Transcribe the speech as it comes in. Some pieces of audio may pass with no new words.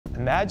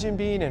Imagine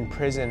being in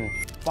prison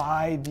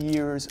 5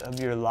 years of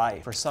your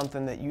life for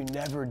something that you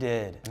never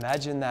did.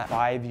 Imagine that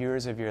 5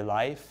 years of your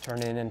life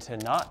turning into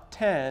not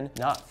 10,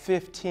 not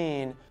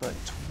 15, but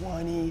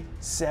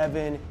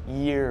 27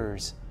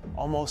 years.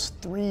 Almost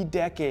 3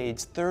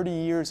 decades, 30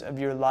 years of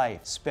your life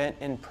spent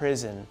in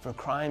prison for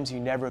crimes you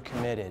never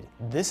committed.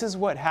 This is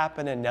what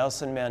happened to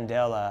Nelson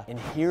Mandela, and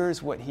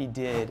here's what he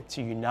did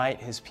to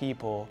unite his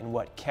people and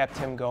what kept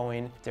him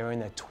going during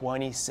the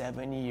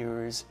 27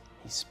 years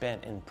he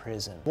spent in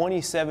prison.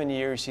 27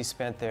 years he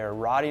spent there,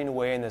 rotting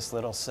away in this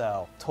little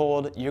cell,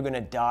 told you're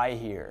gonna die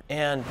here.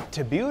 And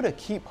to be able to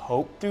keep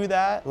hope through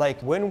that, like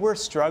when we're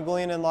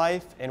struggling in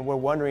life and we're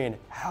wondering,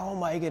 how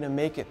am I gonna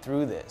make it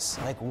through this?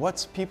 Like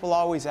people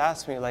always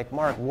ask me, like,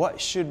 Mark,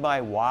 what should my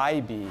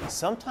why be?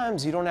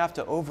 Sometimes you don't have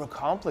to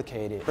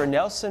overcomplicate it. For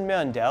Nelson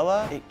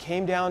Mandela, it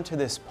came down to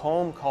this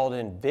poem called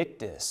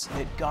Invictus.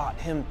 It got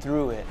him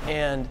through it.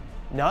 And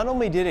not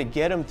only did it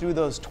get him through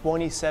those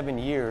 27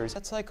 years,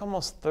 that's like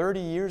almost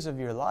 30 years of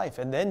your life.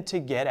 And then to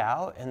get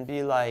out and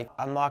be like,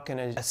 I'm not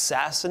gonna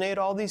assassinate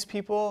all these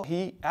people.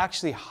 He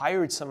actually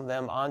hired some of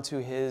them onto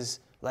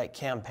his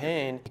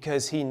campaign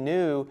because he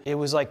knew it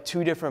was like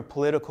 2 different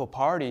political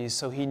parties.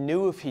 So he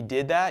knew if he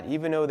did that,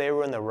 even though they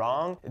were in the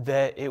wrong,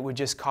 that it would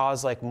just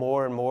cause like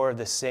more and more of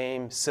the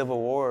same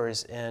civil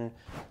wars and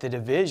the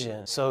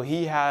division. So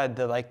he had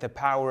the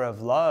power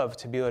of love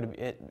to be able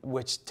to,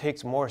 which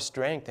takes more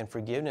strength and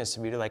forgiveness to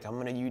be like, I'm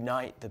gonna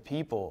unite the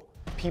people.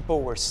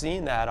 People were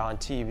seeing that on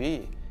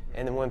TV.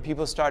 And then when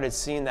people started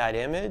seeing that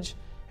image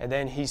and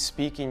then he's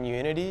speaking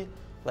unity,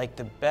 like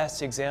the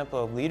best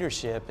example of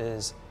leadership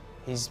is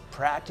he's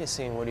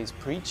practicing what he's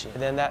preaching.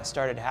 And then that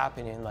started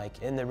happening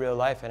like in the real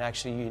life and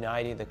actually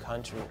uniting the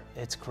country.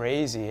 It's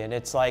crazy. And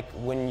it's like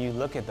when you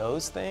look at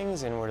those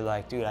things and we're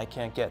like, dude, I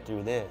can't get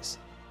through this.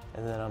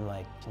 And then I'm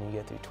like, can you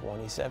get through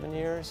 27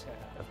 years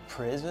of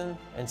prison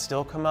and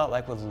still come out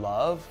like with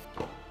love?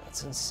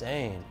 That's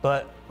insane.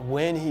 But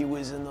when he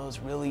was in those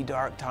really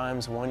dark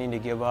times wanting to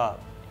give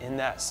up, in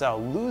that cell,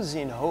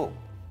 losing hope,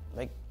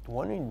 like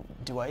wondering,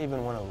 do I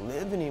even want to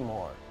live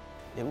anymore?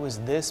 It was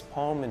this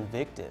poem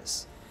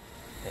Invictus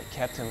that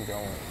kept him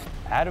going.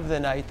 Out of the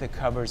night that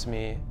covers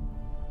me,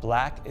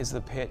 black is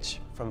the pitch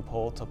from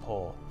pole to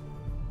pole.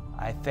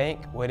 I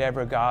thank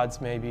whatever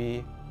gods may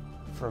be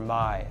for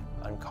my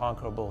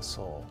unconquerable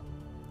soul.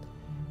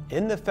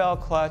 In the fell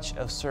clutch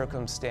of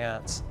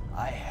circumstance,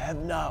 I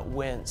have not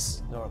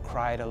winced nor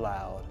cried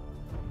aloud.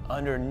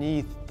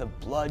 Underneath the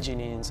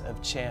bludgeonings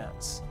of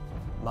chance,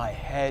 my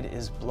head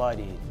is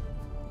bloodied,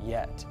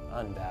 yet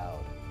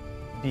unbowed.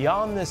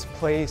 Beyond this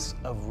place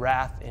of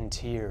wrath and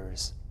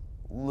tears,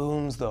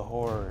 looms the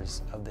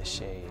horrors of the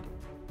shade,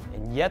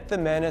 and yet the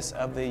menace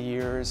of the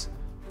years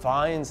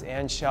finds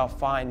and shall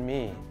find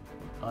me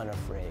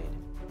unafraid.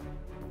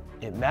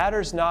 It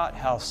matters not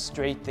how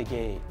straight the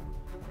gate,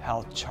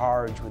 how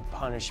charged with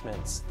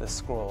punishments the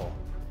scroll.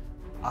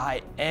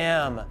 I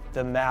am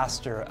the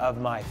master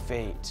of my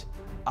fate.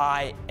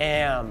 I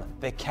am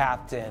the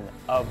captain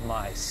of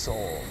my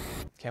soul.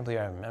 Can't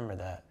believe I remember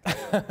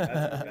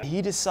that.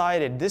 He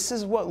decided this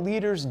is what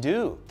leaders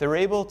do. They're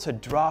able to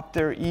drop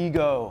their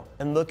ego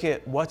and look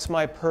at what's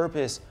my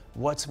purpose,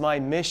 what's my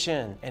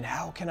mission, and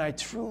how can I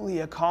truly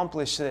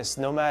accomplish this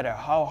no matter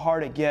how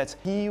hard it gets.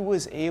 He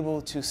was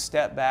able to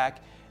step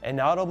back and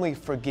not only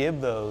forgive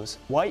those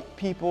white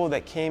people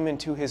that came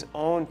into his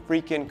own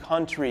freaking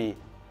country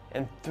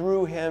and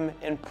threw him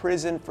in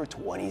prison for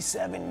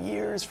 27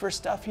 years for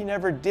stuff he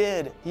never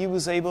did. He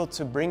was able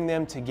to bring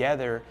them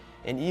together,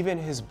 and even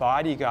his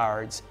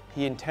bodyguards,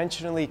 he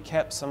intentionally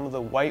kept some of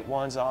the white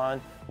ones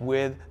on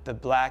with the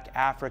black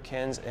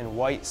Africans and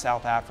white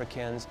South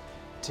Africans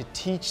to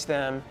teach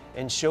them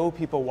and show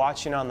people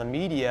watching on the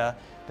media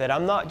that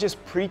I'm not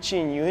just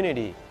preaching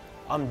unity,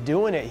 I'm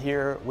doing it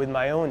here with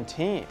my own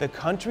team. The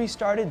country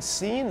started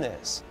seeing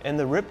this, and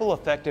the ripple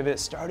effect of it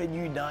started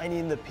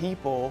uniting the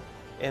people.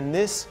 And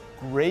this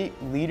great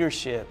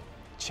leadership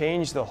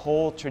changed the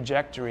whole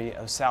trajectory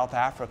of South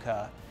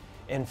Africa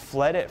and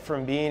fled it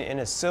from being in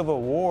a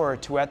civil war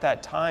to at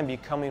that time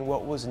becoming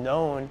what was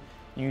known,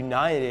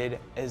 united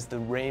as the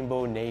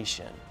Rainbow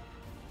Nation.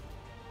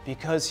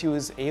 Because he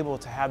was able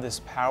to have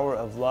this power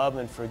of love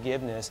and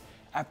forgiveness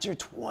after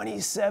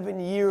 27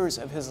 years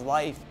of his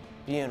life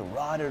being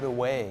rotted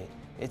away.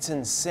 It's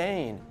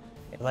insane.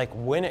 Like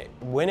when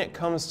it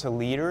comes to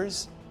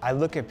leaders, I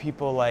look at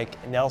people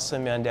like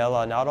Nelson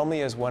Mandela not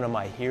only as one of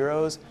my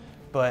heroes,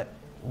 but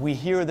we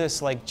hear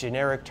this like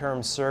generic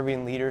term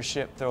serving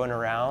leadership thrown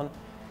around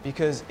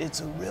because it's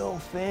a real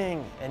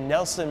thing. And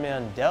Nelson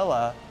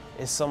Mandela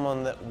is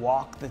someone that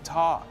walked the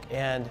talk,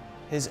 and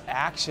his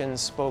actions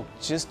spoke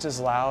just as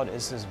loud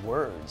as his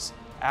words.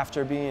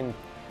 After being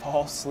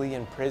falsely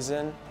in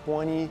prison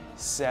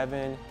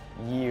 27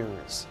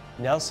 years,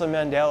 Nelson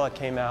Mandela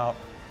came out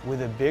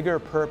with a bigger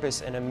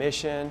purpose and a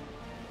mission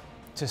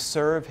to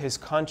serve his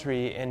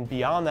country, and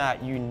beyond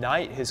that,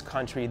 unite his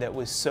country that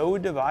was so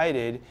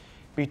divided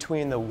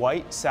between the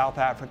white South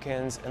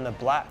Africans and the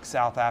black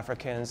South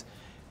Africans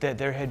that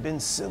there had been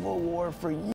civil war for years.